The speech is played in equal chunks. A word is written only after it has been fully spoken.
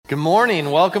Good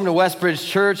morning. Welcome to Westbridge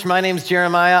Church. My name's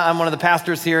Jeremiah. I'm one of the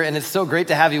pastors here, and it's so great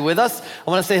to have you with us.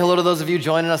 I want to say hello to those of you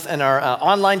joining us in our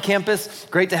online campus.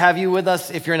 Great to have you with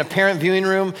us. If you're in a parent viewing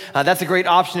room, that's a great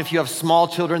option if you have small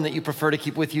children that you prefer to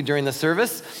keep with you during the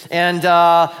service. And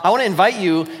I want to invite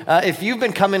you, if you've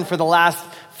been coming for the last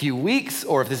few weeks,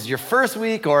 or if this is your first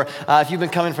week, or if you've been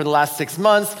coming for the last 6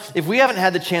 months, if we haven't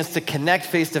had the chance to connect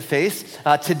face-to-face,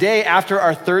 today after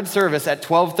our third service at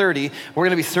 12:30, we're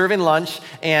gonna be serving lunch,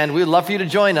 and we would love for you to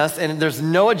join us, and there's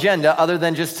no agenda other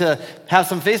than just to have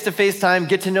some face-to-face time,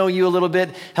 get to know you a little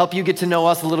bit, help you get to know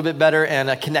us a little bit better,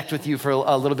 and connect with you for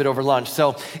a little bit over lunch.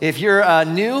 So if you're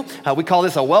new, we call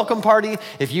this a welcome party.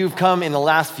 If you've come in the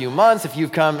last few months, if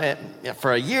you've come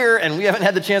for a year and we haven't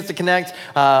had the chance to connect,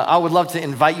 I would love to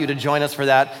invite you to join us for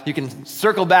that. You can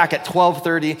circle back at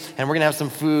 12:30 and we're gonna have some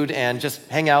food and just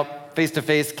hang out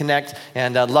face-to-face, connect,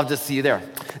 and I'd love to see you there.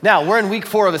 Now, we're in week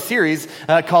 4 of a series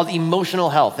called Emotional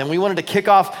Health, and we wanted to kick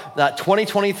off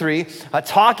 2023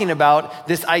 talking about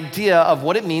this idea of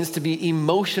what it means to be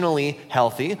emotionally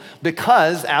healthy,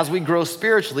 because as we grow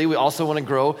spiritually, we also want to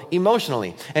grow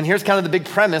emotionally. And here's kind of the big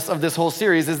premise of this whole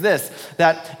series is this,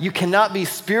 that you cannot be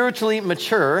spiritually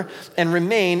mature and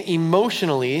remain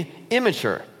emotionally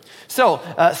immature. So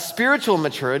spiritual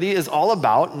maturity is all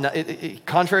about,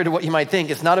 contrary to what you might think,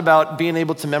 it's not about being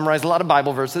able to memorize a lot of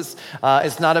Bible verses.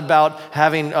 It's not about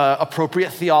having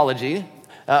appropriate theology.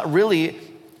 Really,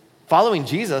 following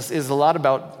Jesus is a lot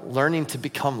about learning to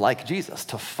become like Jesus,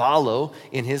 to follow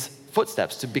in his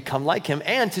footsteps, to become like him,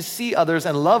 and to see others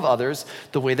and love others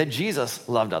the way that Jesus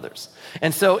loved others.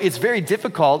 And so it's very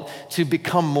difficult to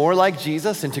become more like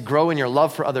Jesus and to grow in your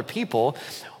love for other people,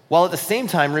 while at the same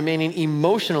time remaining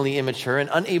emotionally immature and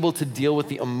unable to deal with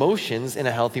the emotions in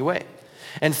a healthy way.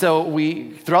 And so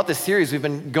throughout this series, we've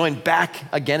been going back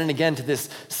again and again to this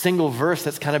single verse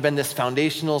that's kind of been this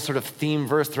foundational sort of theme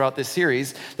verse throughout this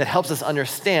series that helps us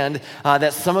understand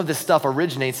that some of this stuff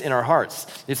originates in our hearts.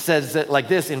 It says that, like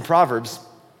this in Proverbs,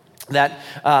 that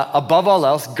above all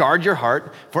else, guard your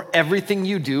heart, for everything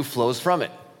you do flows from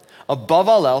it. Above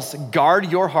all else, guard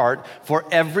your heart, for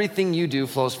everything you do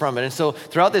flows from it. And so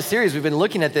throughout this series, we've been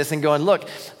looking at this and going, look,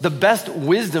 the best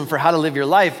wisdom for how to live your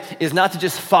life is not to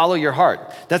just follow your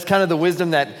heart. That's kind of the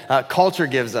wisdom that culture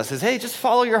gives us, is, hey, just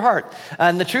follow your heart.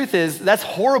 And the truth is, that's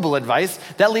horrible advice.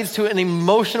 That leads to an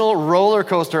emotional roller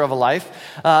coaster of a life.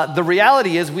 The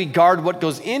reality is we guard what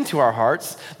goes into our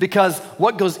hearts, because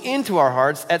what goes into our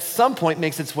hearts at some point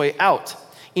makes its way out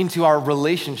into our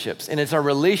relationships, and it's our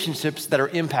relationships that are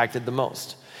impacted the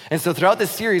most. And so throughout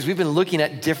this series, we've been looking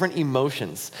at different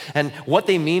emotions and what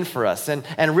they mean for us. And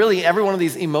really, every one of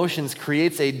these emotions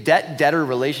creates a debt-debtor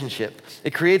relationship.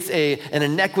 It creates an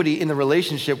inequity in the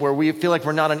relationship where we feel like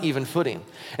we're not on even footing.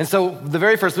 And so the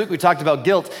very first week, we talked about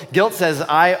guilt. Guilt says,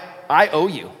 I owe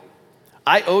you.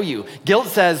 I owe you. Guilt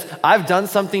says, I've done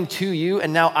something to you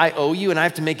and now I owe you and I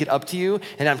have to make it up to you,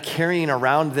 and I'm carrying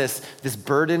around this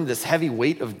burden, this heavy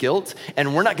weight of guilt,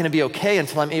 and we're not gonna be okay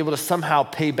until I'm able to somehow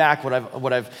pay back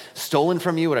what I've stolen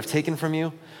from you, what I've taken from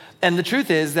you. And the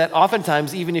truth is that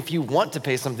oftentimes, even if you want to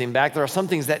pay something back, there are some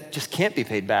things that just can't be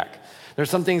paid back. There's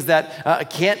some things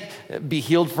that can't be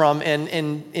healed from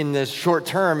in the short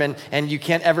term, and you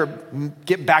can't ever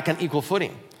get back on equal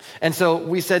footing. And so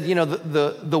we said,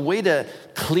 the way to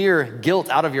clear guilt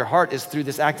out of your heart is through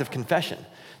this act of confession,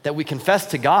 that we confess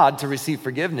to God to receive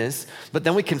forgiveness, but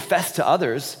then we confess to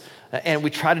others, and we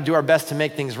try to do our best to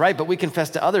make things right, but we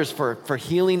confess to others for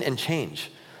healing and change.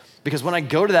 Because when I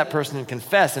go to that person and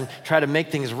confess and try to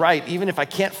make things right, even if I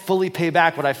can't fully pay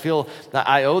back what I feel that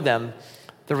I owe them,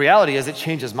 the reality is it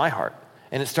changes my heart,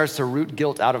 and it starts to root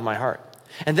guilt out of my heart.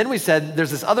 And then we said there's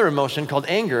this other emotion called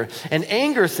anger, and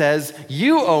anger says,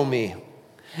 you owe me.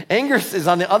 Anger is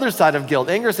on the other side of guilt.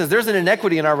 Anger says there's an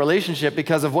inequity in our relationship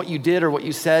because of what you did or what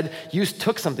you said. You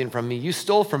took something from me, you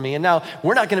stole from me, and now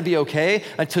we're not gonna be okay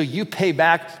until you pay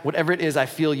back whatever it is I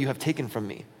feel you have taken from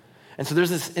me. And so there's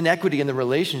this inequity in the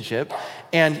relationship,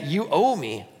 and you owe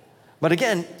me. But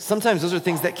again, sometimes those are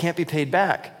things that can't be paid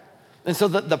back. And so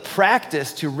the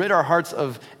practice to rid our hearts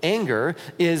of anger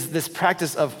is this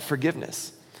practice of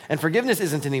forgiveness. And forgiveness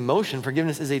isn't an emotion,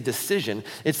 forgiveness is a decision.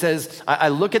 It says, I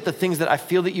look at the things that I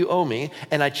feel that you owe me,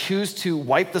 and I choose to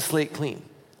wipe the slate clean.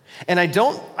 And I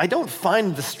don't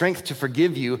find the strength to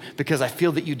forgive you because I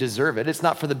feel that you deserve it. It's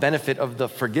not for the benefit of the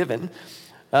forgiven.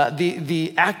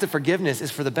 The act of forgiveness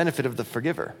is for the benefit of the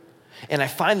forgiver. And I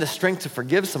find the strength to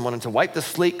forgive someone and to wipe the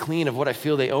slate clean of what I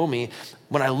feel they owe me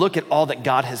when I look at all that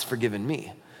God has forgiven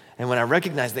me. And when I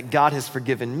recognize that God has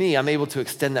forgiven me, I'm able to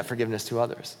extend that forgiveness to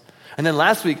others. And then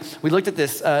last week, we looked at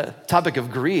this topic of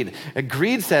greed.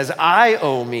 Greed says, I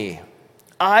owe me.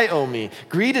 I owe me.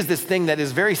 Greed is this thing that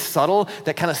is very subtle,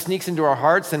 that kind of sneaks into our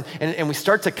hearts, and we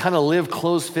start to kind of live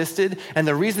closed-fisted. And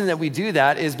the reason that we do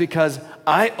that is because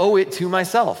I owe it to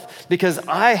myself, because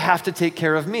I have to take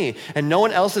care of me, and no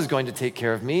one else is going to take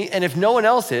care of me. And if no one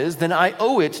else is, then I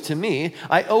owe it to me.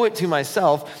 I owe it to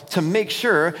myself to make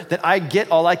sure that I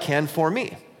get all I can for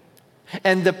me.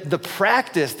 And the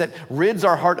practice that rids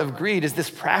our heart of greed is this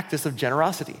practice of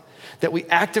generosity, that we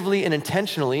actively and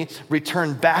intentionally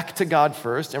return back to God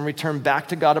first and return back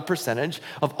to God a percentage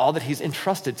of all that he's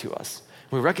entrusted to us.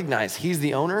 We recognize he's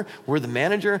the owner, we're the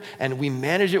manager, and we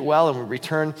manage it well, and we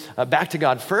return back to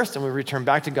God first, and we return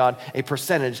back to God a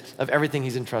percentage of everything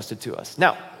he's entrusted to us.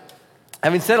 Now,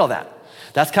 having said all that,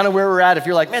 that's kind of where we're at. If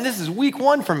you're like, man, this is week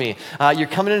one for me. You're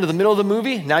coming into the middle of the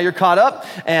movie. Now you're caught up.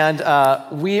 And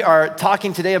we are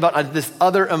talking today about this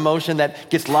other emotion that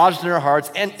gets lodged in our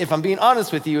hearts. And if I'm being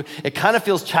honest with you, it kind of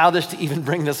feels childish to even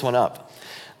bring this one up.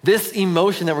 This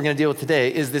emotion that we're going to deal with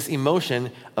today is this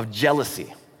emotion of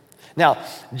jealousy. Now,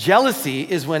 jealousy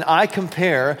is when I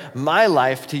compare my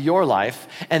life to your life,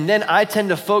 and then I tend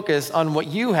to focus on what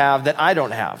you have that I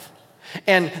don't have.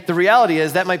 And the reality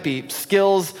is that might be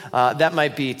skills, that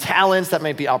might be talents, that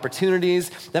might be opportunities,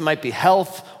 that might be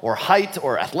health or height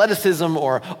or athleticism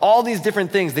or all these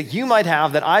different things that you might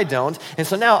have that I don't. And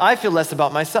so now I feel less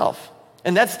about myself.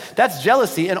 And that's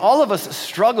jealousy. And all of us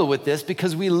struggle with this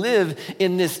because we live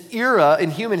in this era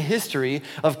in human history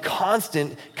of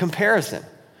constant comparison.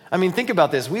 I mean, think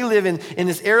about this. We live in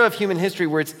this era of human history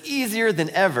where it's easier than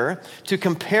ever to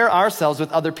compare ourselves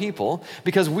with other people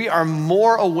because we are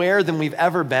more aware than we've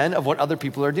ever been of what other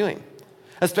people are doing,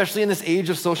 especially in this age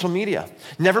of social media.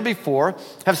 Never before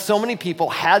have so many people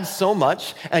had so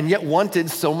much and yet wanted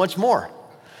so much more.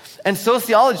 And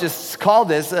sociologists call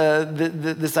this,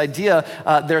 this idea,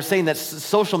 they're saying that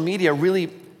social media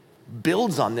really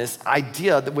builds on this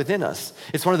idea that within us.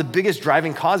 It's one of the biggest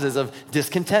driving causes of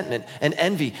discontentment and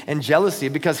envy and jealousy,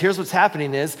 because here's what's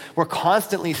happening is we're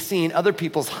constantly seeing other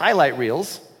people's highlight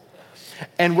reels,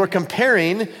 and we're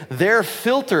comparing their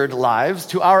filtered lives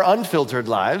to our unfiltered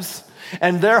lives,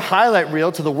 and their highlight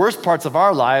reel to the worst parts of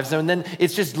our lives, and then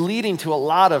it's just leading to a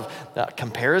lot of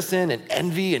comparison and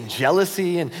envy and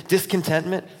jealousy and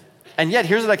discontentment. And yet,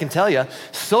 here's what I can tell you.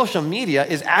 Social media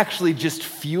is actually just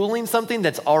fueling something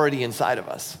that's already inside of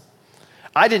us.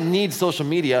 I didn't need social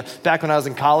media back when I was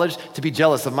in college to be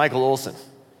jealous of Michael Olson.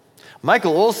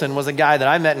 Michael Olson was a guy that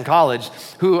I met in college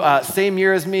who, same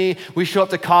year as me, we show up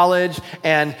to college,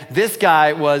 and this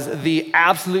guy was the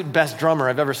absolute best drummer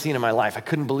I've ever seen in my life. I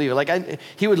couldn't believe it.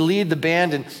 He would lead the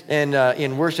band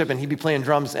in worship, and he'd be playing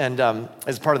drums and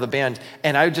as part of the band,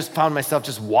 and I just found myself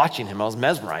just watching him. I was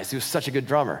mesmerized. He was such a good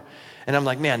drummer. And I'm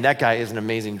like, man, that guy is an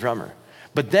amazing drummer.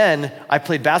 But then I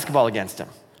played basketball against him.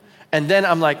 And then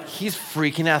I'm like, he's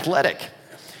freaking athletic.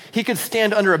 He could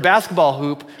stand under a basketball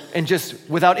hoop and just,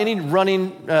 without any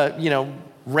running,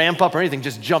 ramp up or anything,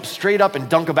 just jump straight up and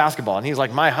dunk a basketball. And he's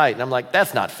like my height. And I'm like,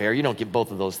 that's not fair. You don't get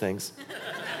both of those things.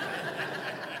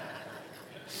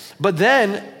 But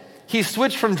then he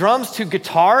switched from drums to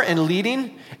guitar and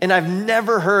leading. And I've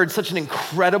never heard such an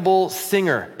incredible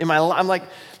singer in my life. I'm like,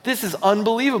 this is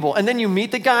unbelievable. And then you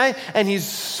meet the guy, and he's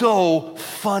so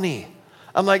funny.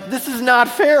 I'm like, this is not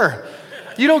fair.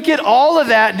 You don't get all of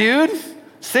that, dude.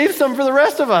 Save some for the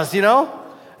rest of us, you know?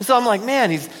 So I'm like, man,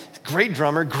 he's a great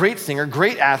drummer, great singer,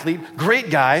 great athlete,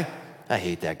 great guy. I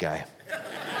hate that guy.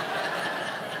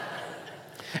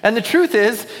 And the truth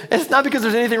is, it's not because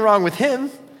there's anything wrong with him.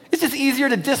 It's just easier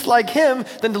to dislike him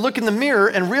than to look in the mirror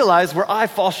and realize where I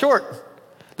fall short.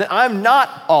 That I'm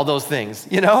not all those things,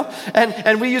 you know?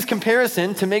 And we use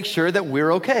comparison to make sure that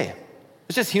we're okay.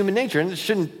 It's just human nature, and it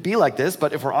shouldn't be like this,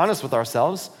 but if we're honest with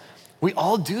ourselves, we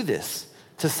all do this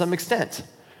to some extent.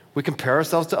 We compare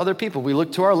ourselves to other people. We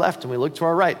look to our left and we look to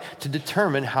our right to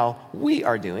determine how we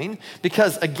are doing,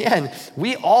 because again,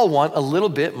 we all want a little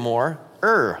bit more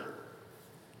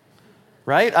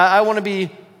right? I want to be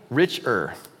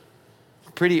richer,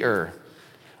 prettier.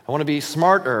 I want to be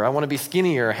smarter. I want to be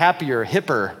skinnier, happier,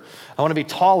 hipper. I want to be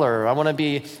taller. I want to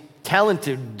be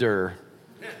talenteder.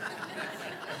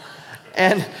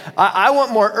 And I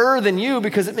want more than you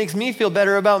because it makes me feel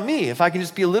better about me. If I can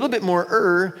just be a little bit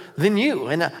more than you.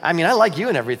 And I mean, I like you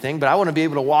and everything, but I want to be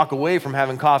able to walk away from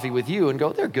having coffee with you and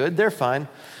go, they're good, they're fine,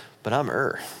 but I'm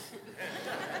because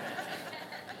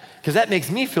that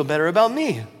makes me feel better about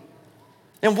me.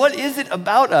 And what is it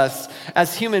about us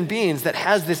as human beings that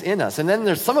has this in us? And then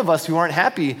there's some of us who aren't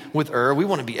happy with we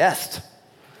want to be est.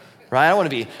 Right? I want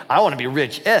to be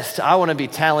rich-ist. I want to be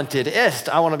talented-ist.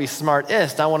 I want to be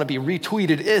smart-ist. I want to be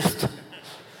retweeted-ist.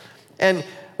 And,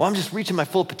 well, I'm just reaching my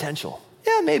full potential.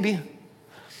 Yeah, maybe.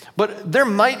 But there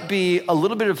might be a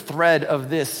little bit of thread of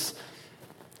this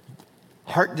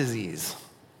heart disease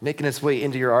making its way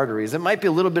into your arteries. It might be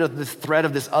a little bit of this thread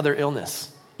of this other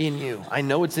illness in you. I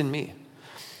know it's in me,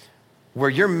 where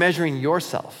you're measuring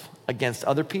yourself against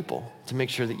other people to make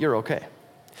sure that you're okay.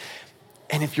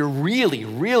 And if you're really,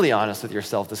 really honest with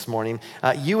yourself this morning,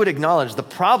 you would acknowledge the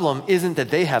problem isn't that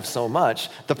they have so much.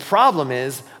 The problem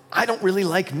is, I don't really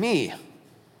like me.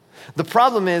 The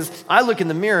problem is, I look in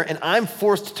the mirror and I'm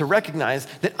forced to recognize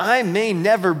that I may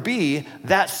never be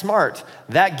that smart,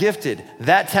 that gifted,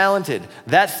 that talented,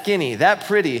 that skinny, that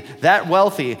pretty, that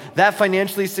wealthy, that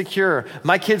financially secure.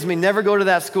 My kids may never go to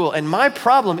that school. And my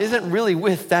problem isn't really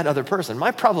with that other person.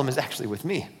 My problem is actually with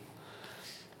me,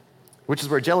 which is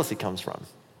where jealousy comes from.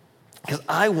 Because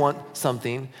I want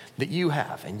something that you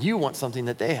have, and you want something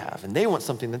that they have, and they want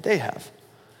something that they have.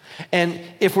 And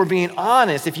if we're being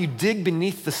honest, if you dig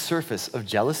beneath the surface of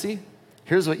jealousy,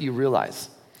 here's what you realize.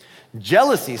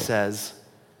 Jealousy says,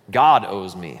 God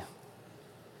owes me.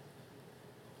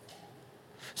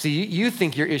 See, you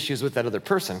think your issue is with that other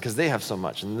person because they have so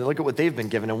much, and look at what they've been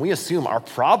given, and we assume our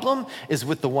problem is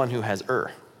with the one who has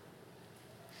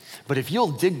But if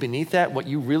you'll dig beneath that, what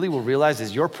you really will realize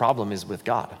is your problem is with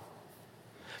God.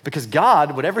 Because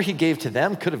God, whatever he gave to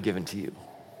them, could have given to you.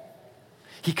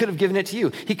 He could have given it to you.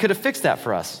 He could have fixed that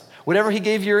for us. Whatever he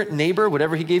gave your neighbor,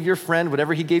 whatever he gave your friend,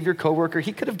 whatever he gave your coworker,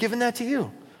 he could have given that to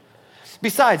you.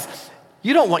 Besides,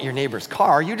 you don't want your neighbor's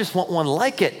car, you just want one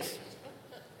like it.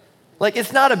 Like,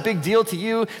 it's not a big deal to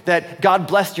you that God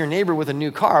blessed your neighbor with a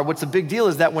new car. What's a big deal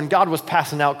is that when God was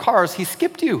passing out cars, he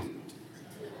skipped you.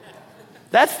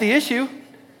 That's the issue,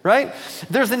 right?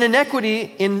 There's an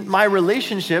inequity in my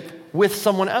relationship with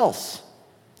someone else.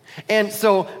 And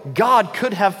so God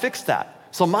could have fixed that.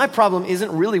 So my problem isn't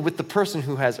really with the person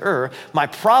who has my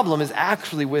problem is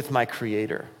actually with my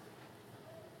Creator.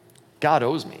 God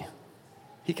owes me.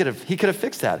 He could have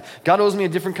fixed that. God owes me a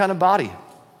different kind of body.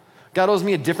 God owes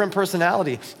me a different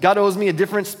personality. God owes me a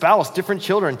different spouse, different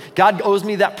children. God owes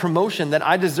me that promotion that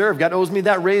I deserve. God owes me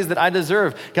that raise that I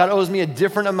deserve. God owes me a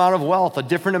different amount of wealth, a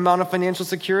different amount of financial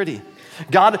security.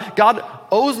 God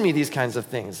owes me these kinds of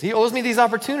things. He owes me these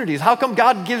opportunities. How come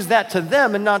God gives that to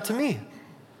them and not to me?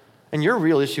 And your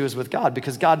real issue is with God,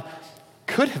 because God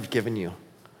could have given you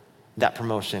that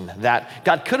promotion, that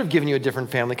God could have given you a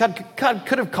different family. God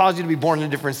could have caused you to be born in a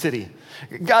different city.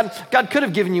 God could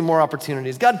have given you more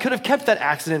opportunities. God could have kept that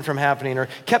accident from happening, or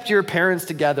kept your parents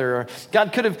together, or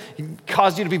God could have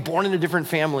caused you to be born in a different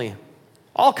family.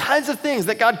 All kinds of things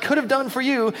that God could have done for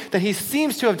you that he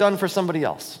seems to have done for somebody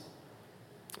else.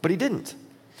 But he didn't.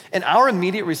 And our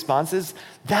immediate response is,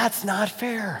 that's not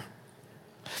fair.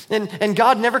 And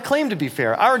God never claimed to be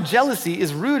fair. Our jealousy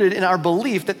is rooted in our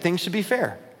belief that things should be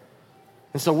fair.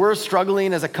 And so we're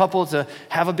struggling as a couple to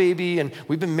have a baby, and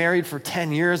we've been married for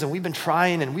 10 years, and we've been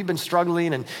trying, and we've been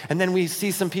struggling, and then we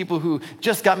see some people who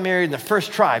just got married in the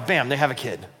first try, bam, they have a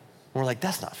kid. And we're like,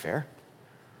 that's not fair.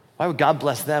 Why would God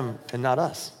bless them and not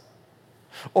us?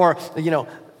 Or,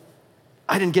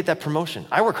 I didn't get that promotion.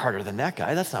 I work harder than that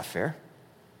guy. That's not fair.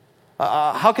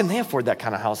 How can they afford that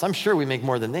kind of house? I'm sure we make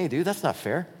more than they do. That's not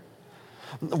fair.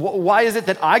 Why is it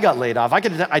that I got laid off? I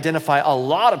could identify a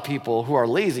lot of people who are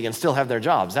lazy and still have their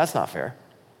jobs. That's not fair.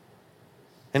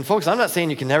 And folks, I'm not saying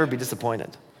you can never be disappointed.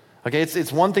 Okay,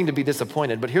 it's one thing to be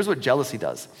disappointed, but here's what jealousy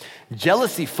does.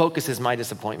 Jealousy focuses my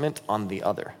disappointment on the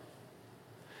other.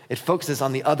 It focuses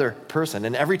on the other person.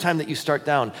 And every time that you start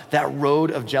down that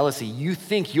road of jealousy, you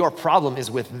think your problem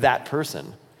is with that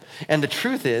person. And the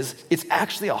truth is, it's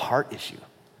actually a heart issue.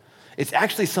 It's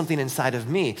actually something inside of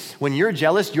me. When you're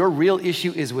jealous, your real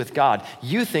issue is with God.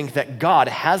 You think that God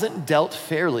hasn't dealt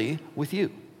fairly with you.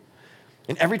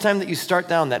 And every time that you start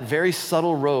down that very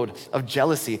subtle road of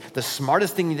jealousy, the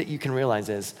smartest thing that you can realize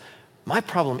is, my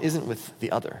problem isn't with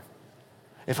the other.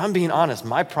 If I'm being honest,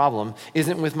 my problem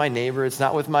isn't with my neighbor, it's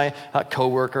not with my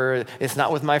coworker, it's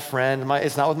not with my friend,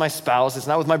 it's not with my spouse, it's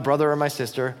not with my brother or my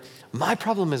sister. My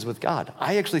problem is with God.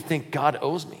 I actually think God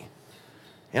owes me.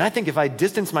 And I think if I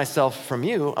distance myself from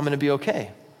you, I'm going to be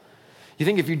okay. You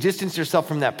think if you distance yourself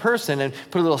from that person and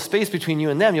put a little space between you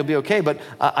and them, you'll be okay, but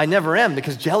I never am,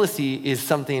 because jealousy is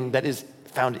something that is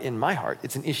found in my heart.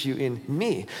 It's an issue in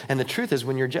me. And the truth is,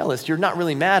 when you're jealous, you're not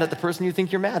really mad at the person you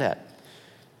think you're mad at.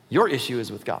 Your issue is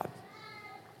with God.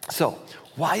 So,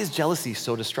 why is jealousy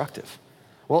so destructive?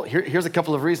 Well, here's a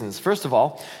couple of reasons. First of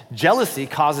all, jealousy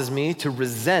causes me to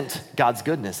resent God's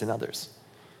goodness in others.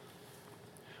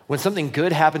 When something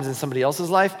good happens in somebody else's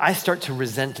life, I start to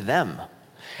resent them.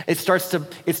 It starts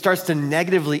to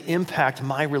negatively impact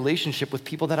my relationship with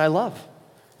people that I love.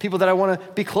 people that I want to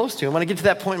be close to. And when I get to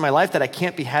that point in my life that I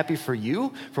can't be happy for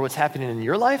you, for what's happening in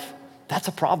your life, that's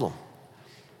a problem.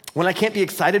 When I can't be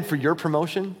excited for your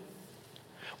promotion,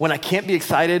 when I can't be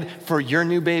excited for your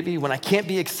new baby, when I can't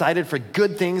be excited for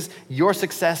good things, your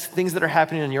success, things that are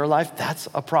happening in your life, that's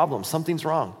a problem. Something's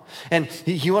wrong. And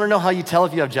you want to know how you tell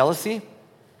if you have jealousy?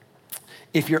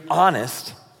 If you're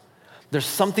honest, there's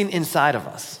something inside of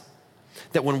us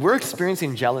that when we're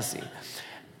experiencing jealousy,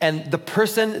 and the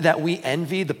person that we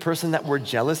envy, the person that we're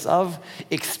jealous of,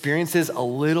 experiences a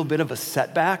little bit of a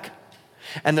setback,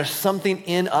 and there's something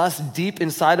in us, deep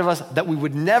inside of us, that we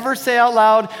would never say out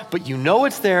loud, but you know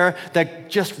it's there, that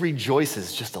just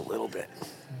rejoices just a little bit.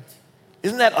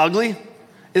 Isn't that ugly?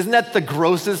 Isn't that the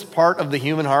grossest part of the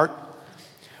human heart?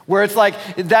 Where it's like,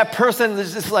 that person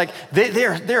is just like,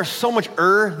 they're so much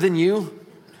than you,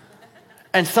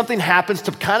 and something happens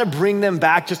to kind of bring them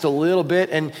back just a little bit,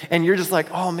 and you're just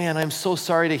like, oh man, I'm so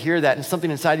sorry to hear that, and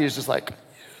something inside you is just like,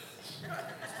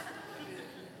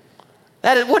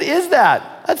 what is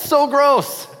that? That's so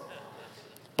gross.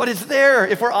 But it's there.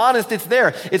 If we're honest, it's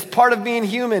there. It's part of being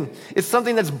human. It's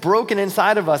something that's broken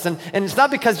inside of us, and it's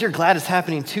not because you're glad it's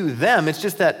happening to them, it's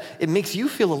just that it makes you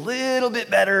feel a little bit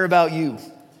better about you.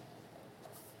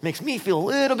 It makes me feel a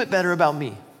little bit better about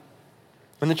me.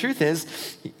 When the truth is,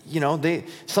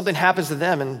 something happens to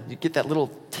them and you get that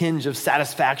little tinge of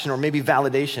satisfaction or maybe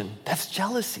validation. That's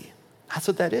jealousy. That's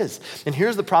what that is. And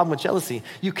here's the problem with jealousy.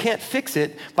 You can't fix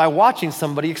it by watching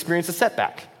somebody experience a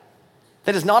setback.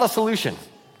 That is not a solution.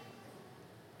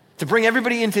 To bring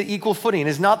everybody into equal footing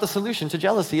is not the solution to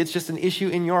jealousy. It's just an issue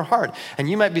in your heart. And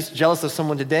you might be jealous of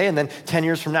someone today, and then 10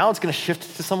 years from now, it's going to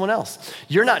shift to someone else.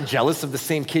 You're not jealous of the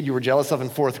same kid you were jealous of in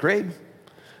 4th grade.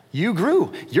 You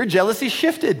grew. Your jealousy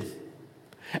shifted.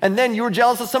 And then you were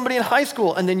jealous of somebody in high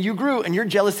school, and then you grew, and your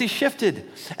jealousy shifted.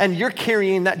 And you're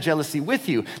carrying that jealousy with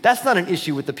you. That's not an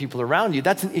issue with the people around you.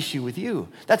 That's an issue with you.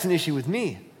 That's an issue with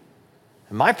me.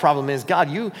 And my problem is, God,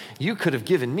 you could have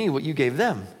given me what you gave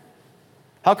them.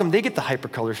 How come they get the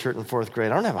hypercolor shirt in 4th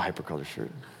grade? I don't have a hypercolor shirt.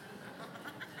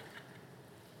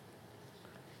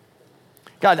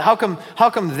 God, how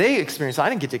come they experience it? I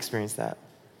didn't get to experience that.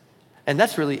 And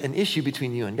that's really an issue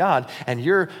between you and God, and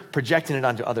you're projecting it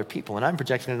onto other people, and I'm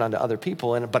projecting it onto other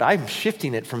people, but I'm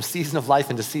shifting it from season of life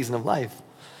into season of life.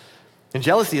 And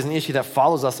jealousy is an issue that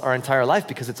follows us our entire life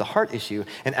because it's a heart issue,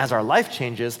 and as our life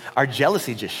changes, our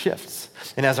jealousy just shifts.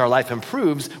 And as our life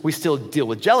improves, we still deal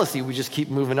with jealousy, we just keep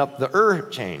moving up the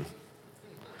chain.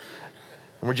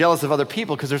 And we're jealous of other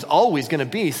people because there's always going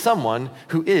to be someone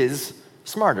who is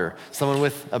smarter, someone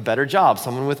with a better job,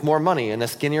 someone with more money and a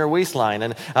skinnier waistline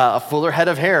and a fuller head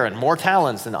of hair and more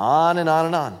talents and on and on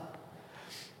and on.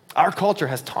 Our culture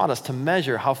has taught us to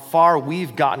measure how far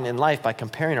we've gotten in life by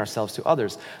comparing ourselves to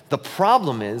others. The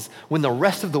problem is when the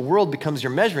rest of the world becomes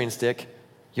your measuring stick,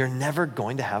 you're never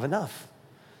going to have enough.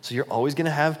 So you're always going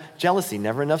to have jealousy,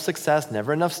 never enough success,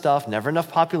 never enough stuff, never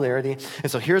enough popularity.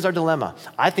 And so here's our dilemma.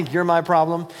 I think you're my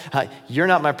problem. You're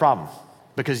not my problem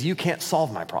because you can't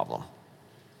solve my problem.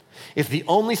 If the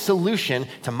only solution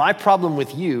to my problem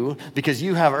with you, because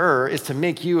you have is to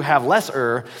make you have less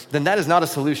then that is not a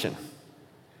solution.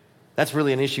 That's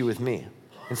really an issue with me.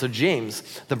 And so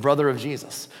James, the brother of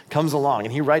Jesus, comes along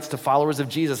and he writes to followers of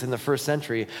Jesus in the 1st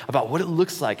century about what it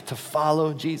looks like to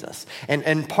follow Jesus.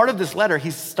 And part of this letter,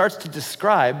 he starts to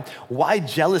describe why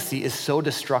jealousy is so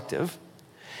destructive.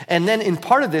 And then in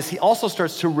part of this, he also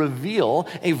starts to reveal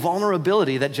a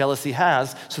vulnerability that jealousy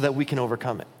has so that we can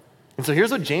overcome it. And so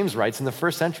here's what James writes in the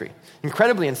 1st century.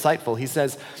 Incredibly insightful. He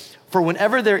says, for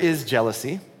whenever there is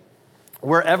jealousy,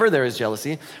 wherever there is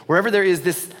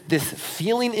this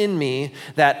feeling in me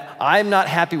that I'm not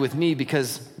happy with me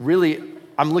because really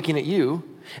I'm looking at you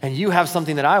and you have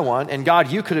something that I want and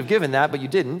God, you could have given that, but you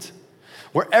didn't.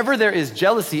 Wherever there is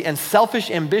jealousy and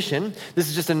selfish ambition, this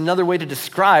is just another way to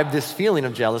describe this feeling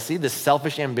of jealousy, this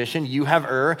selfish ambition. You have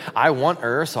I want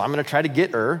so I'm going to try to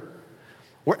get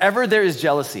Wherever there is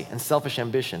jealousy and selfish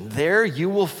ambition, there you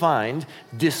will find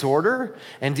disorder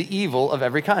and the evil of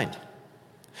every kind.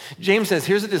 James says,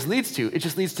 here's what this leads to. It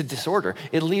just leads to disorder.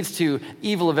 It leads to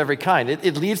evil of every kind.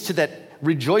 It leads to that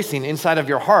rejoicing inside of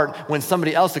your heart when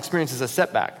somebody else experiences a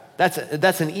setback.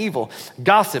 That's an evil.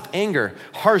 Gossip, anger,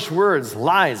 harsh words,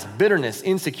 lies, bitterness,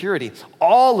 insecurity,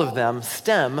 all of them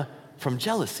stem from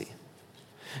jealousy.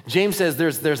 James says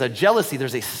there's a jealousy,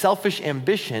 there's a selfish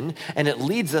ambition, and it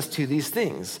leads us to these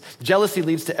things. Jealousy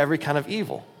leads to every kind of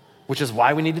evil, which is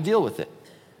why we need to deal with it.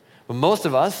 But most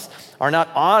of us are not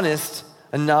honest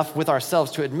enough with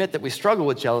ourselves to admit that we struggle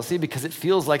with jealousy because it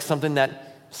feels like something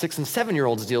that 6 and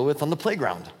 7-year-olds deal with on the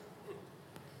playground.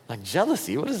 Like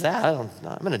jealousy, what is that?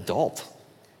 I'm an adult.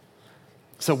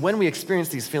 So when we experience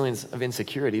these feelings of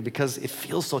insecurity, because it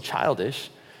feels so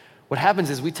childish, what happens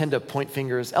is we tend to point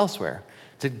fingers elsewhere,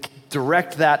 to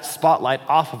direct that spotlight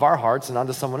off of our hearts and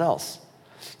onto someone else.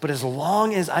 But as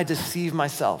long as I deceive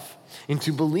myself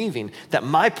into believing that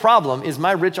my problem is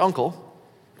my rich uncle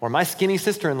or my skinny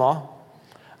sister-in-law,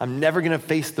 I'm never gonna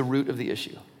face the root of the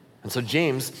issue. And so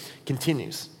James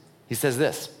continues. He says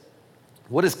this,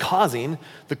 what is causing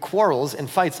the quarrels and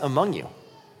fights among you?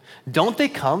 Don't they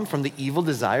come from the evil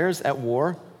desires at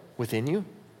war within you?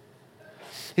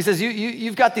 He says,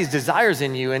 you've got these desires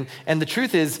in you, and the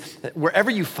truth is that wherever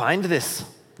you find this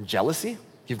jealousy,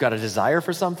 you've got a desire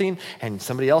for something and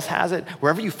somebody else has it,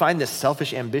 wherever you find this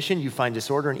selfish ambition, you find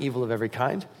disorder and evil of every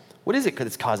kind. What is it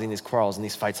that's causing these quarrels and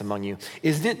these fights among you?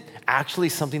 Isn't it actually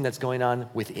something that's going on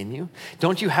within you?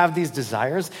 Don't you have these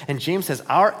desires? And James says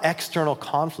our external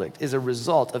conflict is a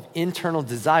result of internal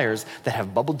desires that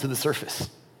have bubbled to the surface.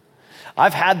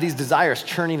 I've had these desires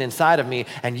churning inside of me,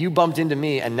 and you bumped into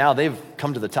me, and now they've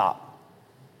come to the top.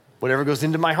 Whatever goes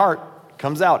into my heart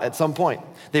comes out at some point.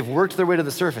 They've worked their way to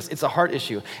the surface. It's a heart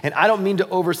issue. And I don't mean to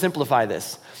oversimplify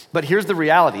this, but here's the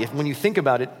reality. When you think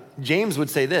about it, James would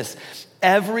say this,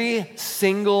 every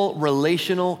single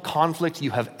relational conflict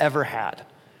you have ever had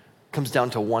comes down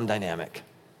to one dynamic.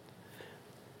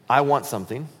 I want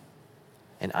something,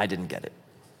 and I didn't get it.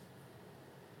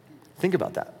 Think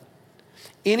about that.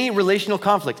 Any relational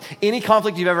conflict, any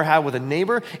conflict you've ever had with a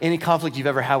neighbor, any conflict you've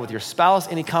ever had with your spouse,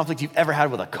 any conflict you've ever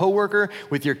had with a coworker,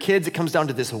 with your kids, it comes down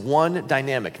to this one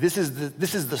dynamic. This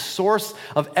is the source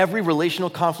of every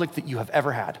relational conflict that you have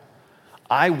ever had.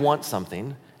 I want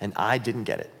something and I didn't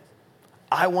get it.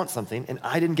 I want something and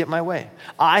I didn't get my way.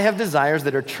 I have desires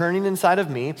that are churning inside of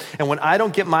me, and when I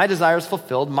don't get my desires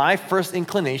fulfilled, my first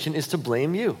inclination is to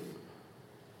blame you.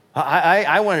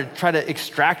 I want to try to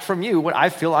extract from you what I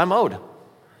feel I'm owed.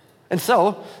 And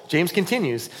so, James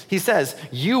continues. He says,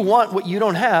 you want what you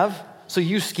don't have, so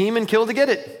you scheme and kill to get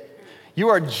it. You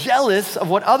are jealous of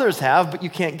what others have, but you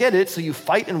can't get it, so you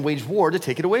fight and wage war to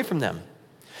take it away from them.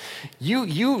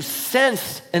 You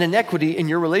sense an inequity in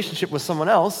your relationship with someone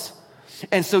else,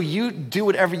 and so you do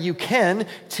whatever you can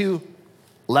to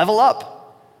level up.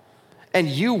 And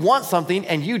you want something,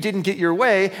 and you didn't get your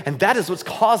way, and that is what's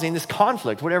causing this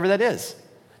conflict, whatever that is.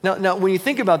 Now, when you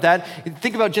think about that,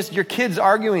 think about just your kids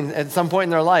arguing at some point in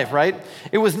their life, right?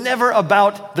 It was never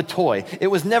about the toy. It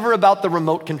was never about the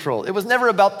remote control. It was never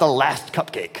about the last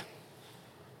cupcake. It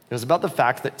was about the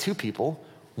fact that two people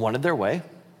wanted their way,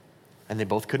 and they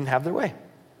both couldn't have their way.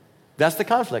 That's the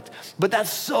conflict. But that's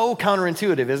so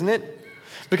counterintuitive, isn't it?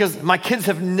 Because my kids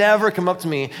have never come up to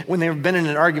me when they've been in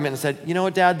an argument and said, you know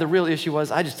what, Dad, the real issue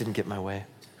was I just didn't get my way.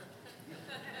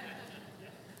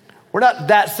 We're not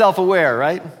that self-aware,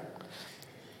 right?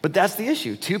 But that's the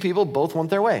issue. Two people both want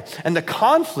their way. And the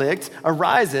conflict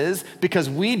arises because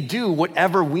we do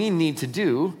whatever we need to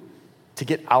do to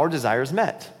get our desires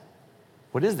met.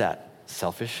 What is that?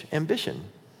 Selfish ambition.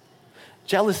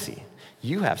 Jealousy.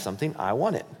 You have something, I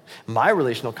want it. My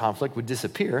relational conflict would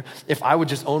disappear if I would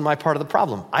just own my part of the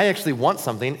problem. I actually want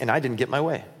something and I didn't get my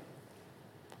way.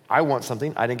 I want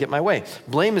something, I didn't get my way.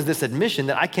 Blame is this admission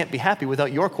that I can't be happy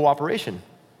without your cooperation.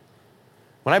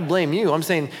 When I blame you, I'm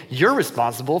saying you're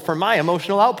responsible for my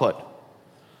emotional output.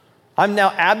 I'm now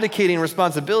abdicating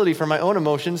responsibility for my own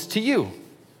emotions to you.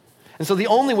 And so the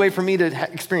only way for me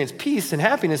to experience peace and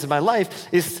happiness in my life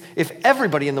is if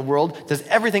everybody in the world does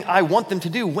everything I want them to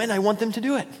do when I want them to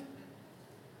do it.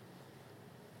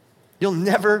 You'll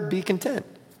never be content.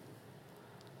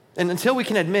 And until we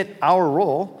can admit our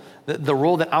role, the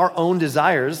role that our own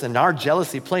desires and our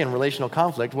jealousy play in relational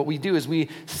conflict, what we do is we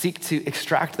seek to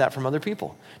extract that from other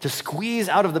people, to squeeze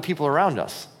out of the people around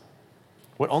us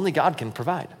what only God can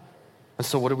provide. And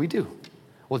so what do?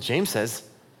 Well, James says,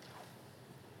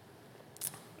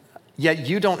 yet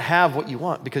you don't have what you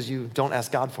want because you don't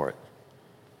ask God for it.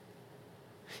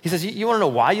 He says, you want to know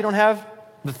why you don't have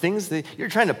the things that you're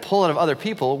trying to pull out of other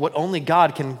people what only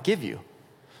God can give you?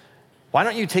 Why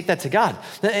don't you take that to God?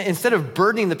 Instead of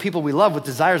burdening the people we love with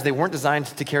desires they weren't designed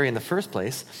to carry in the first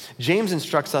place, James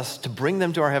instructs us to bring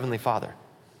them to our Heavenly Father.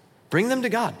 Bring them to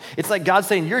God. It's like God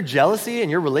saying your jealousy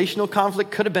and your relational conflict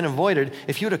could have been avoided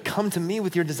if you would have come to me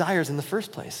with your desires in the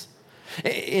first place.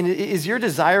 And is your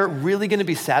desire really going to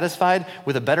be satisfied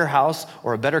with a better house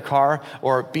or a better car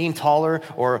or being taller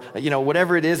or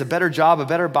whatever it is, a better job, a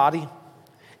better body?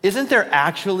 Isn't there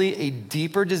actually a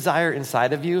deeper desire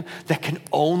inside of you that can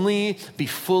only be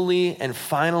fully and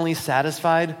finally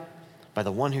satisfied by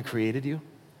the one who created you?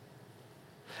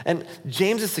 And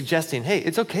James is suggesting, hey,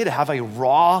 it's okay to have a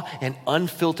raw and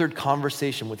unfiltered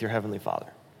conversation with your Heavenly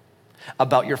Father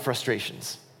about your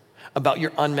frustrations, about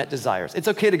your unmet desires. It's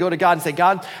okay to go to God and say,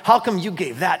 God, how come you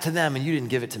gave that to them and you didn't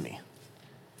give it to me?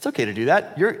 It's okay to do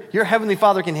that. Your Heavenly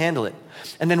Father can handle it.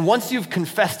 And then once you've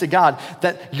confessed to God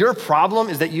that your problem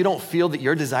is that you don't feel that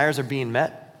your desires are being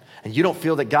met, and you don't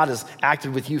feel that God has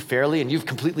acted with you fairly, and you've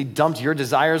completely dumped your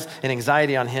desires and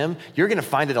anxiety on him, you're gonna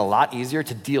find it a lot easier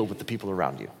to deal with the people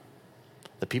around you.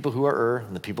 The people who are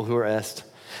and the people who are est.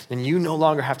 And you no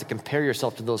longer have to compare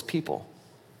yourself to those people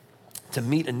to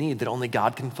meet a need that only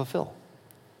God can fulfill.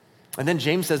 And then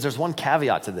James says there's one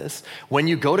caveat to this. When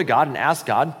you go to God and ask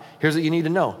God, here's what you need to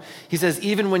know. He says,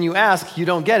 even when you ask, you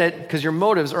don't get it because your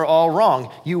motives are all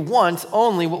wrong. You want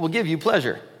only what will give you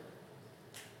pleasure.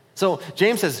 So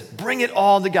James says, bring it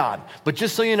all to God. But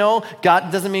just so you know,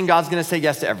 God doesn't mean God's gonna say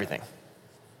yes to everything.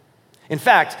 In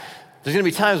fact, there's gonna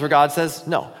be times where God says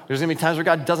no. There's gonna be times where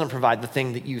God doesn't provide the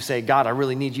thing that you say, God, I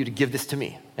really need you to give this to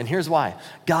me. And here's why.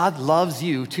 God loves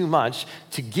you too much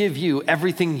to give you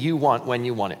everything you want when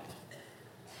you want it.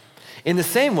 In the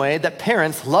same way that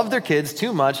parents love their kids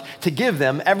too much to give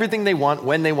them everything they want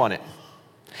when they want it.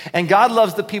 And God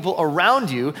loves the people around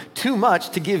you too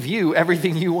much to give you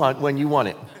everything you want when you want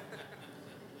it.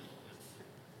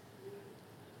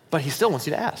 But he still wants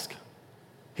you to ask.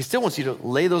 He still wants you to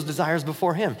lay those desires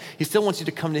before him. He still wants you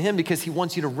to come to him because he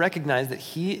wants you to recognize that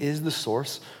he is the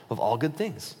source of all good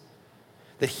things,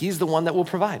 that he's the one that will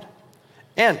provide.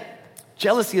 And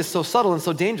jealousy is so subtle and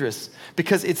so dangerous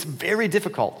because it's very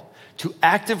difficult to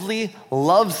actively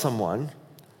love someone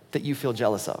that you feel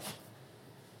jealous of.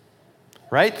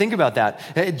 Right? Think about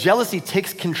that. Jealousy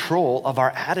takes control of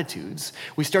our attitudes.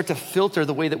 We start to filter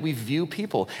the way that we view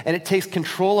people, and it takes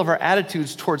control of our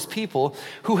attitudes towards people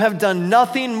who have done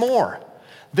nothing more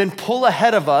than pull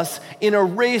ahead of us in a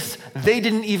race they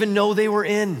didn't even know they were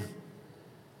in.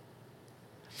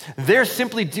 They're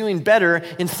simply doing better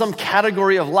in some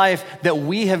category of life that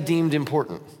we have deemed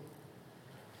important.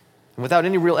 And without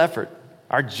any real effort,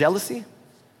 our jealousy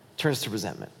turns to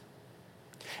resentment.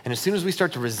 And as soon as we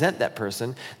start to resent that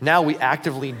person, now we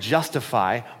actively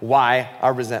justify why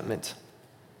our resentment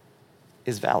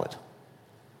is valid.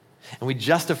 And we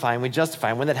justify and we justify.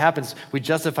 And when that happens, we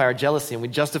justify our jealousy and we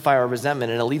justify our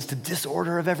resentment, and it leads to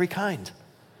disorder of every kind.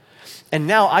 And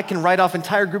now I can write off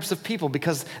entire groups of people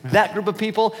because that group of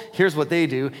people, here's what they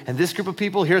do, and this group of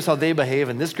people, here's how they behave,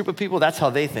 and this group of people, that's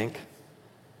how they think.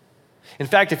 In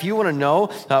fact, if you want to know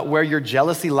where your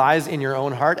jealousy lies in your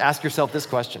own heart, ask yourself this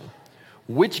question.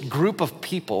 Which group of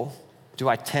people do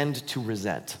I tend to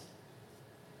resent?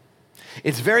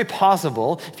 It's very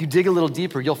possible, if you dig a little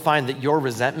deeper, you'll find that your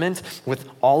resentment, with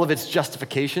all of its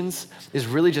justifications, is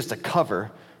really just a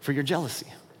cover for your jealousy.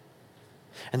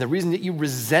 And the reason that you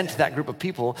resent that group of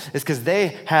people is because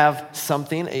they have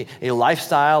something, a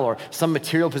lifestyle or some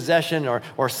material possession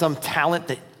or some talent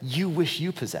that you wish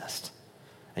you possessed.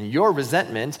 And your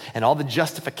resentment and all the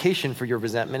justification for your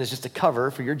resentment is just a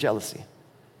cover for your jealousy.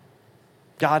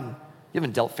 God, you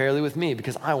haven't dealt fairly with me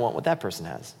because I want what that person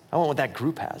has. I want what that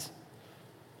group has.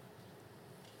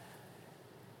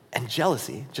 And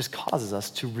jealousy just causes us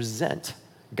to resent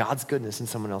God's goodness in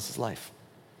someone else's life.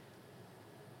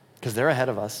 Because they're ahead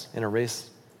of us in a race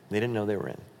they didn't know they were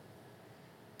in.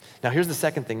 Now here's the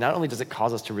second thing. Not only does it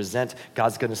cause us to resent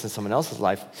God's goodness in someone else's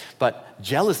life, but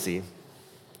jealousy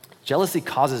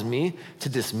causes me to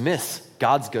dismiss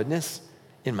God's goodness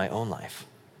in my own life.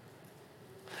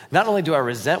 Not only do I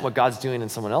resent what God's doing in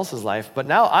someone else's life, but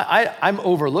now I'm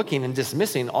overlooking and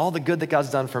dismissing all the good that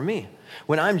God's done for me.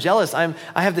 When I'm jealous, I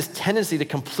have this tendency to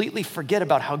completely forget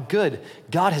about how good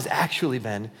God has actually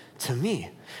been to me.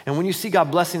 And when you see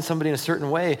God blessing somebody in a certain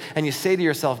way, and you say to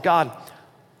yourself, God,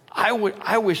 I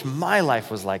wish my life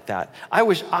was like that. I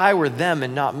wish I were them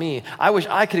and not me. I wish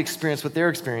I could experience what they're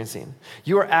experiencing.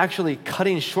 You are actually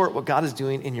cutting short what God is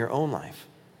doing in your own life.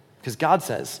 Because God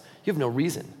says, you have no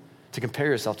reason to compare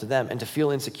yourself to them and to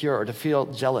feel insecure or to feel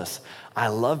jealous. I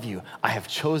love you. I have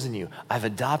chosen you. I've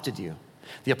adopted you.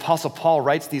 The Apostle Paul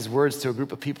writes these words to a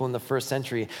group of people in the first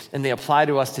century, and they apply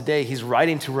to us today. He's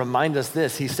writing to remind us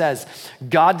this. He says,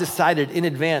 God decided in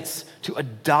advance to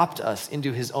adopt us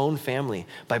into his own family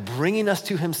by bringing us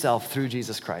to himself through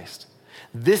Jesus Christ.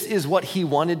 This is what he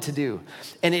wanted to do,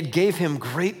 and it gave him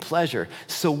great pleasure.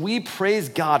 So we praise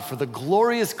God for the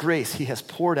glorious grace he has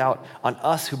poured out on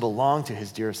us who belong to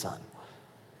his dear Son.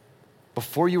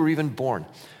 Before you were even born,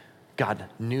 God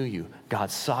knew you,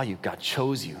 God saw you, God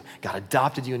chose you, God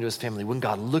adopted you into his family. When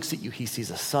God looks at you, he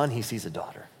sees a son, he sees a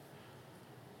daughter.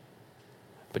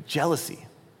 But jealousy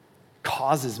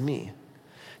causes me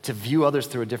to view others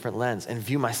through a different lens and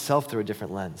view myself through a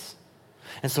different lens.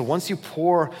 And so once you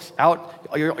pour out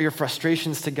your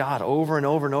frustrations to God over and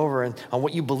over and over and on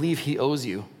what you believe he owes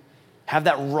you, have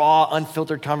that raw,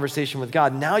 unfiltered conversation with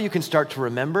God, now you can start to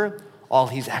remember all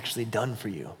he's actually done for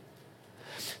you.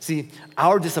 See,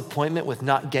 our disappointment with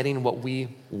not getting what we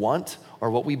want or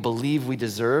what we believe we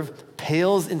deserve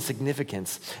pales in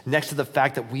significance next to the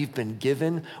fact that we've been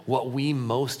given what we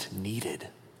most needed,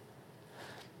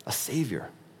 a Savior.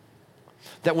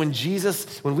 That when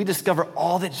we discover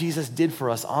all that Jesus did for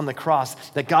us on the cross,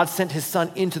 that God sent his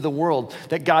son into the world,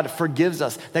 that God forgives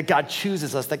us, that God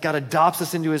chooses us, that God adopts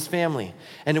us into his family,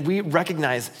 and we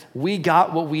recognize we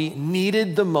got what we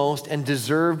needed the most and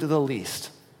deserved the least,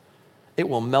 it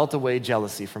will melt away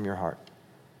jealousy from your heart.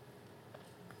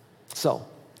 So,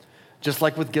 just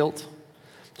like with guilt,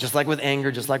 just like with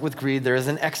anger, just like with greed, there is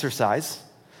an exercise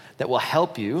that will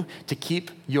help you to keep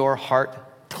your heart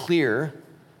clear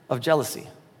of jealousy,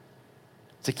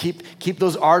 to keep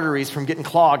those arteries from getting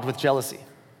clogged with jealousy.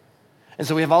 And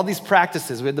so we have all these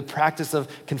practices. We have the practice of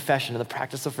confession and the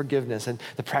practice of forgiveness and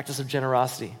the practice of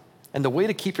generosity. And the way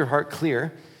to keep your heart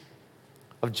clear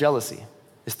of jealousy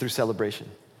is through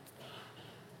celebration.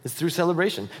 It's through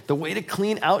celebration. The way to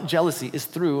clean out jealousy is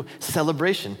through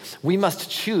celebration. We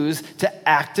must choose to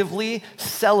actively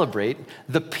celebrate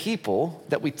the people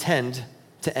that we tend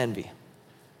to envy.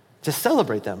 To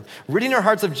celebrate them. Ridding our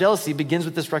hearts of jealousy begins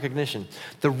with this recognition.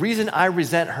 The reason I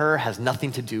resent her has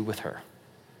nothing to do with her.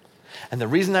 And the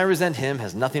reason I resent him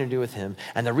has nothing to do with him.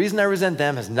 And the reason I resent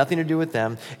them has nothing to do with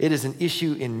them. It is an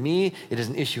issue in me. It is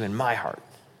an issue in my heart.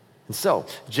 And so,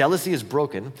 jealousy is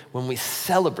broken when we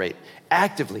celebrate,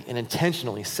 actively and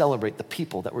intentionally celebrate the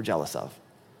people that we're jealous of.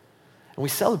 And we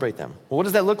celebrate them. Well, what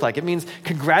does that look like? It means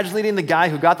congratulating the guy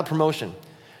who got the promotion,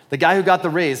 the guy who got the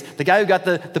raise, the guy who got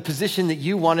the position that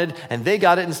you wanted and they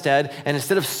got it instead. And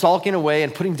instead of sulking away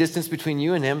and putting distance between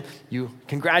you and him, you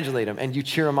congratulate him and you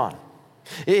cheer him on.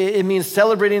 It means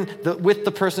celebrating with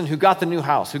the person who got the new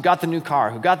house, who got the new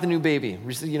car, who got the new baby,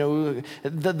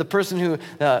 the person who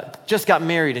just got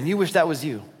married and you wish that was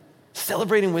you.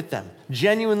 Celebrating with them,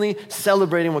 genuinely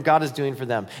celebrating what God is doing for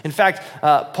them. In fact,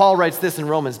 Paul writes this in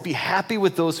Romans, be happy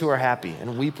with those who are happy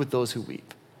and weep with those who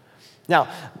weep. Now,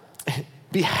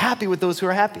 be happy with those who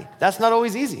are happy. That's not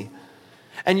always easy.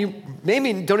 And you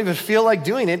maybe don't even feel like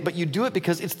doing it, but you do it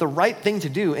because it's the right thing to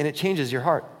do and it changes your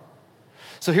heart.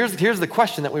 So here's the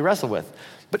question that we wrestle with.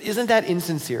 But isn't that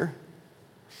insincere?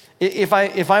 If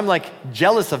I'm like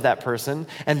jealous of that person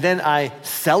and then I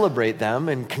celebrate them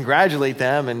and congratulate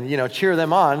them and cheer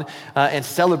them on and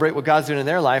celebrate what God's doing in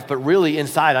their life, but really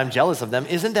inside I'm jealous of them,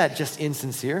 isn't that just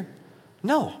insincere?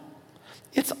 No,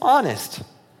 it's honest.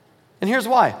 And here's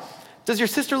why. Does your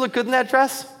sister look good in that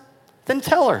dress? Then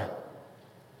tell her.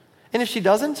 And if she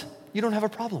doesn't, you don't have a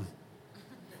problem.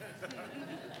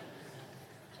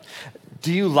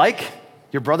 Do you like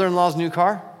your brother-in-law's new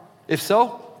car? If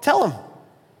so, tell him.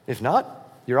 If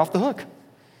not, you're off the hook.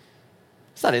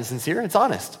 It's not insincere, it's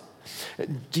honest.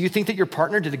 Do you think that your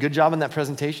partner did a good job in that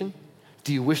presentation?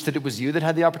 Do you wish that it was you that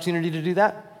had the opportunity to do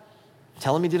that?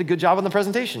 Tell him he did a good job on the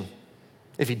presentation.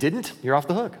 If he didn't, you're off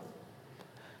the hook.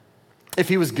 If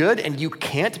he was good and you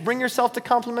can't bring yourself to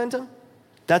compliment him,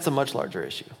 that's a much larger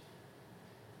issue.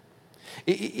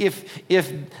 If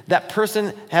that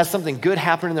person has something good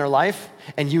happen in their life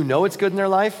and you know it's good in their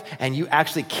life and you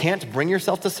actually can't bring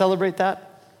yourself to celebrate that,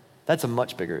 that's a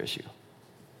much bigger issue.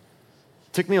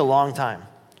 It took me a long time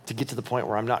to get to the point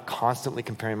where I'm not constantly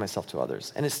comparing myself to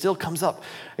others. And it still comes up.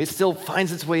 It still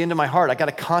finds its way into my heart. I got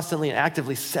to constantly and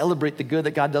actively celebrate the good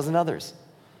that God does in others.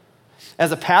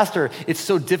 As a pastor, it's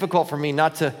so difficult for me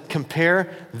not to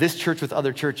compare this church with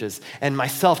other churches and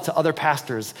myself to other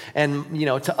pastors and,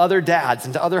 to other dads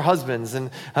and to other husbands and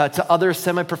to other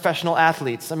semi-professional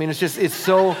athletes. I mean, it's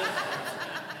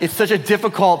such a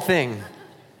difficult thing.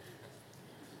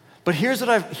 But here's what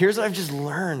I've just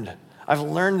learned. I've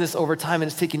learned this over time,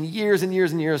 and it's taken years and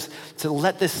years and years to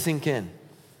let this sink in.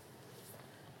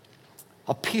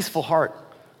 A peaceful heart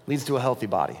leads to a healthy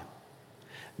body.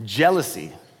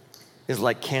 Jealousy is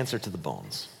like cancer to the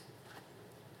bones.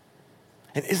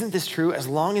 And isn't this true? As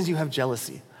long as you have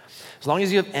jealousy, as long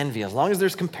as you have envy, as long as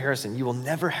there's comparison, you will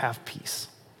never have peace.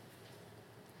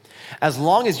 As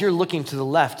long as you're looking to the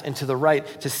left and to the right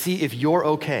to see if you're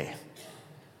okay,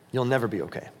 you'll never be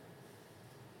okay.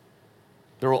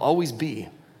 There will always be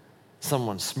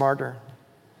someone smarter.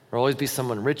 There will always be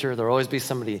someone richer. There will always be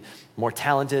somebody more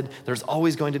talented. There's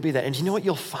always going to be that. And you know what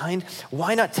you'll find?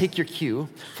 Why not take your cue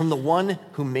from the one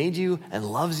who made you and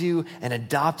loves you and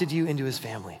adopted you into his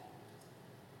family?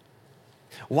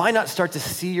 Why not start to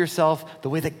see yourself the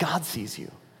way that God sees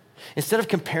you? Instead of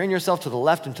comparing yourself to the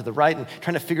left and to the right and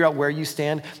trying to figure out where you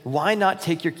stand, why not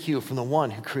take your cue from the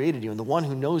one who created you and the one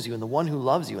who knows you and the one who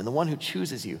loves you and the one who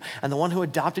chooses you and the one who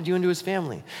adopted you into his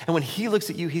family? And when he looks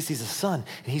at you, he sees a son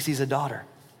and he sees a daughter.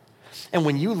 And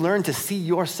when you learn to see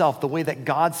yourself the way that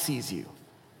God sees you,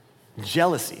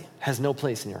 jealousy has no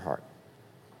place in your heart.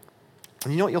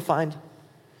 And you know what you'll find?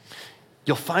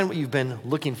 You'll find what you've been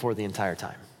looking for the entire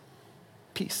time: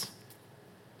 peace.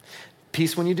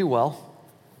 Peace when you do well,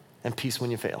 and peace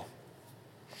when you fail.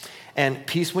 And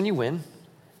peace when you win,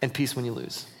 and peace when you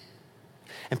lose.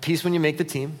 And peace when you make the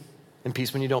team, and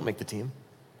peace when you don't make the team.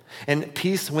 And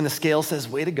peace when the scale says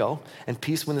way to go, and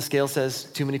peace when the scale says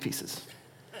too many pieces.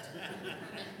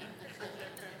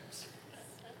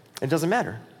 It doesn't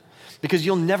matter, because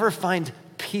you'll never find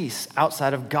peace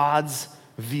outside of God's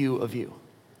view of you.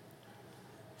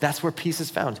 That's where peace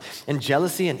is found. And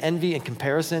jealousy and envy and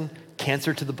comparison,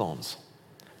 cancer to the bones.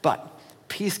 But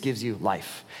peace gives you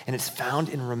life, and it's found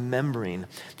in remembering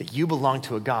that you belong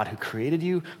to a God who created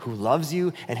you, who loves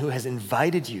you, and who has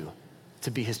invited you to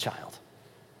be his child.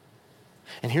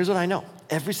 And here's what I know.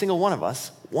 Every single one of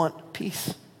us want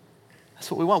peace. That's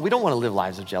what we want. We don't want to live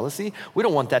lives of jealousy. We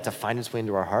don't want that to find its way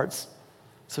into our hearts.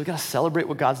 So we got to celebrate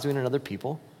what God's doing in other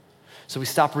people. So we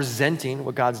stop resenting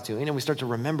what God's doing, and we start to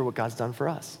remember what God's done for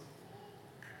us.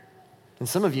 And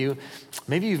some of you,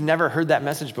 maybe you've never heard that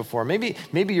message before. Maybe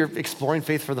you're exploring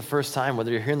faith for the first time,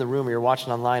 whether you're here in the room or you're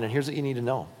watching online, and here's what you need to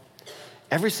know.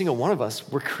 Every single one of us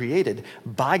were created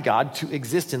by God to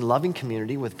exist in loving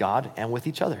community with God and with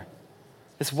each other.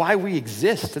 It's why we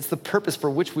exist. It's the purpose for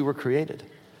which we were created.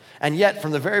 And yet, from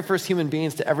the very first human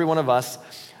beings to every one of us,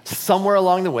 somewhere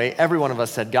along the way, every one of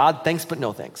us said, God, thanks, but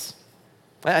no thanks.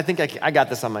 I think I got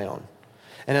this on my own.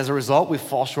 And as a result, we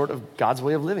fall short of God's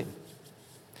way of living.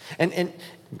 And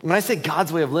when I say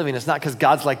God's way of living, it's not because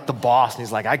God's like the boss and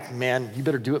he's like, man, you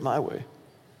better do it my way.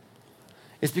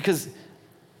 It's because,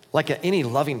 like any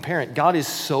loving parent, God is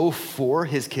so for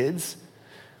his kids.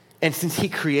 And since he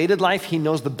created life, he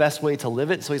knows the best way to live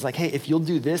it. So he's like, hey, if you'll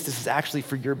do this, this is actually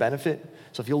for your benefit.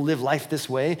 So if you'll live life this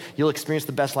way, you'll experience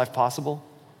the best life possible.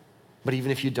 But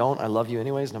even if you don't, I love you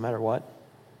anyways, no matter what.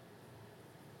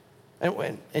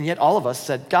 And yet all of us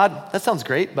said, God, that sounds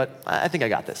great, but I think I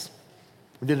got this.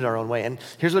 We did it our own way. And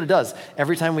here's what it does.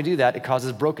 Every time we do that, it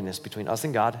causes brokenness between us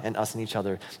and God and us and each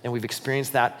other. And we've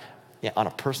experienced that on a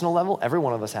personal level. Every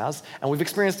one of us has. And we've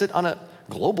experienced it on a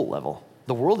global level.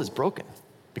 The world is broken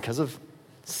because of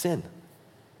sin.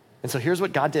 And so here's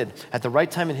what God did. At the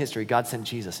right time in history, God sent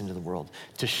Jesus into the world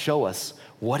to show us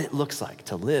what it looks like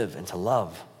to live and to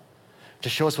love, to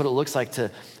show us what it looks like to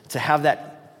have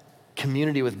that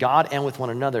community with God and with one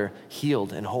another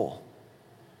healed and whole.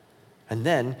 And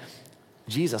then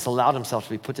Jesus allowed himself to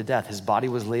be put to death. His body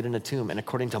was laid in a tomb, and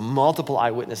according to multiple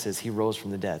eyewitnesses, he rose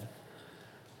from the dead.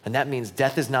 And that means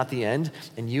death is not the end,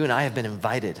 and you and I have been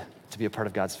invited to be a part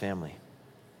of God's family.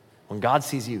 When God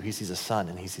sees you, he sees a son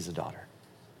and he sees a daughter.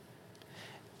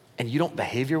 And you don't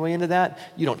behave your way into that.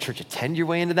 You don't church attend your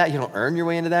way into that. You don't earn your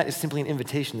way into that. It's simply an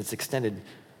invitation that's extended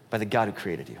by the God who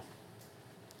created you.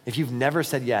 If you've never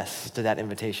said yes to that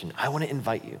invitation, I want to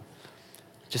invite you.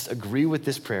 Just agree with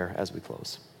this prayer as we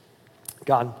close.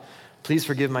 God, please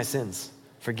forgive my sins.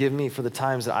 Forgive me for the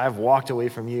times that I've walked away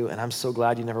from you, and I'm so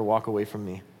glad you never walk away from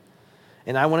me.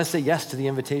 And I want to say yes to the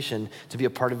invitation to be a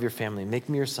part of your family. Make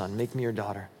me your son, make me your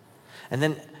daughter. And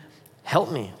then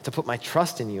help me to put my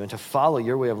trust in you and to follow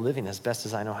your way of living as best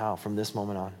as I know how from this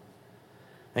moment on.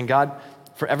 And God,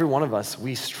 for every one of us,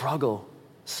 we struggle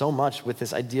so much with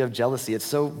this idea of jealousy. It's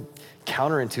so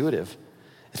counterintuitive.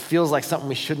 It feels like something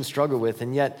we shouldn't struggle with,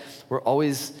 and yet we're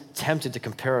always tempted to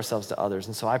compare ourselves to others.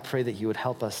 And so I pray that you would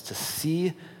help us to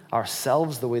see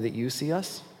ourselves the way that you see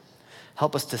us.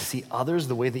 Help us to see others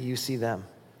the way that you see them.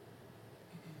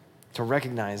 To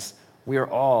recognize we are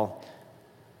all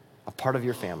a part of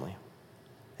your family.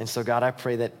 And so God, I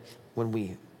pray that when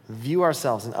we view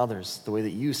ourselves and others the way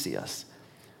that you see us,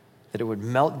 that it would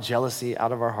melt jealousy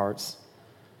out of our hearts,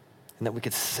 and that we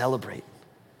could celebrate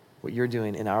what you're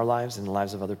doing in our lives and the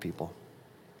lives of other people.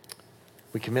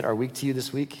 We commit our week to you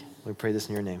this week. We pray this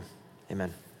in your name.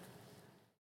 Amen.